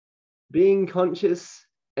Being conscious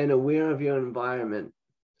and aware of your environment.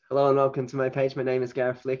 Hello and welcome to my page. My name is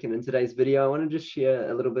Gareth Fleck, and in today's video, I want to just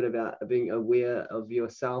share a little bit about being aware of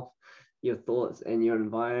yourself, your thoughts, and your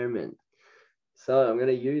environment. So I'm going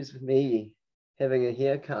to use me having a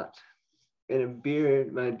haircut and a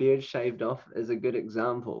beard, my beard shaved off, as a good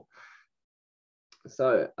example.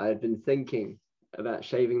 So I'd been thinking about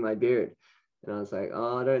shaving my beard, and I was like,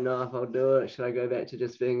 oh, I don't know if I'll do it. Should I go back to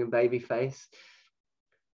just being a baby face?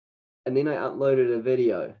 And then I uploaded a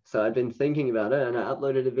video. So I'd been thinking about it, and I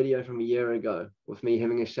uploaded a video from a year ago with me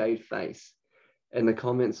having a shaved face. And the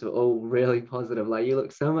comments were all really positive. Like, you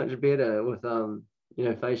look so much better with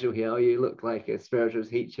facial hair. Or you look like a spiritual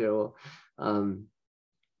teacher, or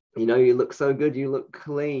you look so good, you look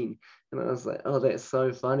clean. And I was like, oh, that's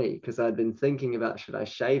so funny, because I'd been thinking about, should I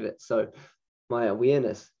shave it? So my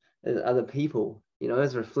awareness as other people,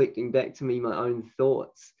 is reflecting back to me my own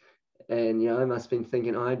thoughts. And, I must have been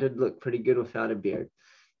thinking, oh, I did look pretty good without a beard.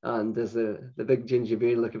 Does the big ginger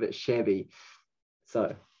beard look a bit shabby?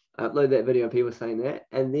 So I uploaded that video of people saying that.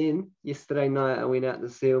 And then yesterday night, I went out to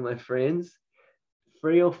see all my friends.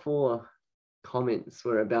 3 or 4 comments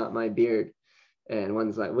were about my beard. And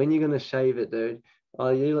one's like, when are you going to shave it, dude? Oh,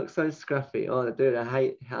 you look so scruffy. Oh, dude, I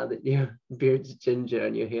hate how that your beard's ginger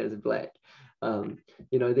and your hair is black.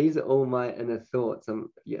 These are all my inner thoughts.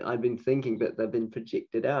 I've been thinking, but they've been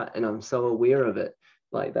projected out, and I'm so aware of it.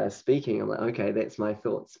 Like, they're speaking. I'm like, okay, that's my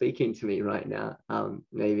thoughts speaking to me right now.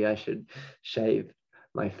 Maybe I should shave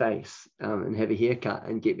my face and have a haircut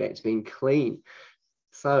and get back to being clean.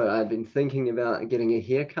 So I've been thinking about getting a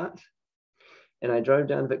haircut. And I drove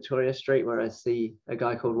down Victoria Street, where I see a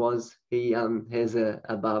guy called Woz. He has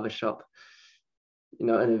a barber shop, in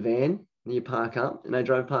a van. And you park up. And I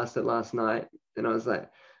drove past it last night, and I was like,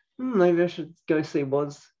 maybe I should go see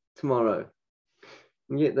Woz tomorrow.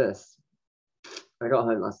 And get this. I got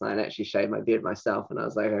home last night and actually shaved my beard myself. And I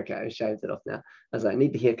was like, okay, I shaved it off now. I was like, I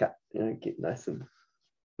need the haircut, get nice and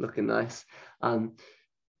looking nice. And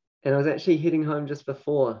I was actually heading home just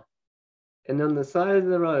before. And on the side of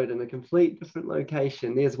the road, in a complete different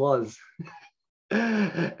location, there's Woz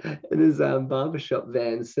in his barbershop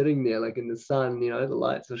van, sitting there like in the sun. The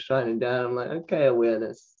lights were shining down. I'm like, okay,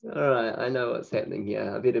 awareness. All right, I know what's happening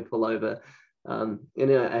here. I better pull over. And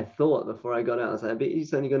I thought before I got out, I was like, I bet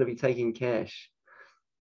he's only going to be taking cash.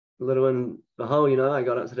 Little and behold, I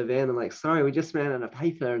got up to the van. I'm like, sorry, we just ran out of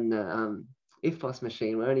paper in the EFTPOS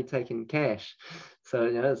machine. We're only taking cash. So,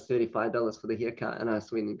 it's $35 for the haircut. And I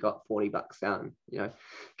just went and got $40 out and,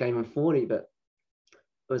 gave him 40. But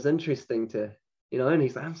it was interesting to, and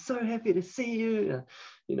he's like, I'm so happy to see you,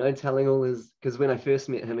 telling all his, because when I first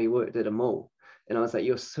met him, he worked at a mall. And I was like,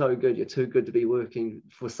 you're so good. You're too good to be working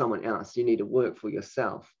for someone else. You need to work for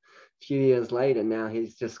yourself. A few years later, now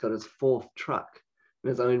he's just got his 4th truck in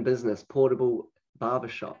his own business, portable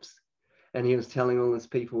barbershops. And he was telling all his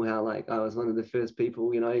people how, like, I was one of the first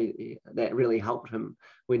people, that really helped him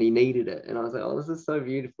when he needed it. And I was like, oh, this is so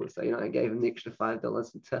beautiful. So, I gave him the extra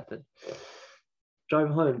 $5 to tip and drove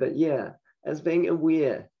home. But yeah, as being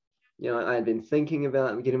aware, I had been thinking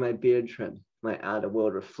about getting my beard trimmed. My outer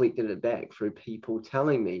world reflected it back through people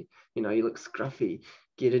telling me, you look scruffy,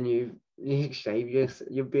 get a new, shave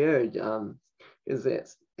your beard. Because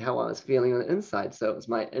that's how I was feeling on the inside. So it was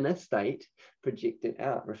my inner state projected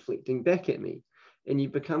out, reflecting back at me. And you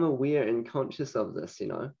become aware and conscious of this,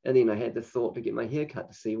 And then I had the thought to get my hair cut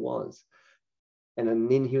to see Woz. And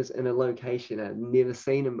then he was in a location I'd never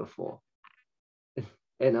seen him before.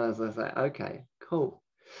 And I was like, okay, cool.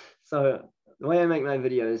 So the way I make my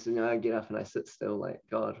videos, I get up and I sit still, like,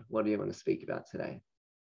 God, what do you want to speak about today?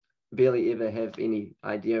 Barely ever have any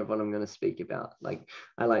idea of what I'm going to speak about. Like,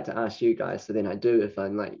 I like to ask you guys, so then I do if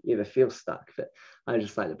I'm like ever feel stuck. But I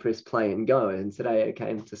just like to press play and go. And today I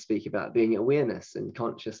came to speak about being awareness and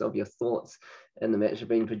conscious of your thoughts and them actually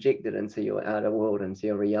being projected into your outer world, into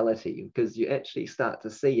your reality, because you actually start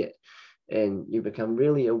to see it and you become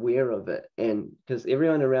really aware of it. And because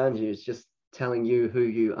everyone around you is just telling you who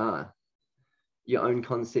you are, your own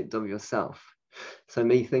concept of yourself. So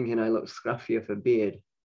me thinking I look scruffy with a beard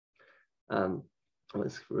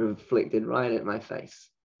was reflected right at my face.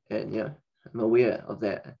 And I'm aware of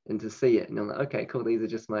that, and to see it, and I'm like, okay, cool, these are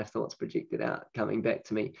just my thoughts projected out, coming back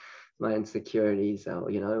to me, my insecurities,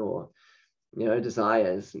 or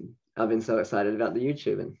desires. And I've been so excited about the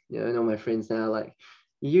YouTube, and all my friends now are like,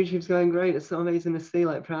 your YouTube's going great, it's so amazing to see,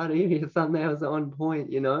 like, proud of you, your thumbnails are on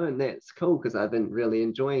point, and that's cool, because I've been really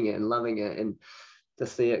enjoying it and loving it. And to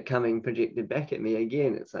see it coming projected back at me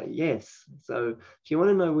again, it's like, yes. So if you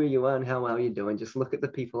want to know where you are and how well you're doing, just look at the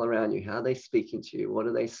people around you. How are they speaking to you? What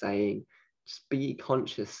are they saying? Just be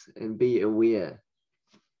conscious and be aware.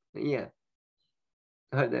 Yeah,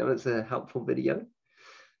 I hope that was a helpful video.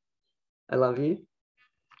 I love you,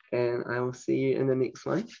 and I will see you in the next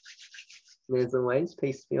one. And as always,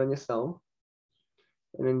 peace be on your soul,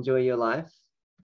 and enjoy your life.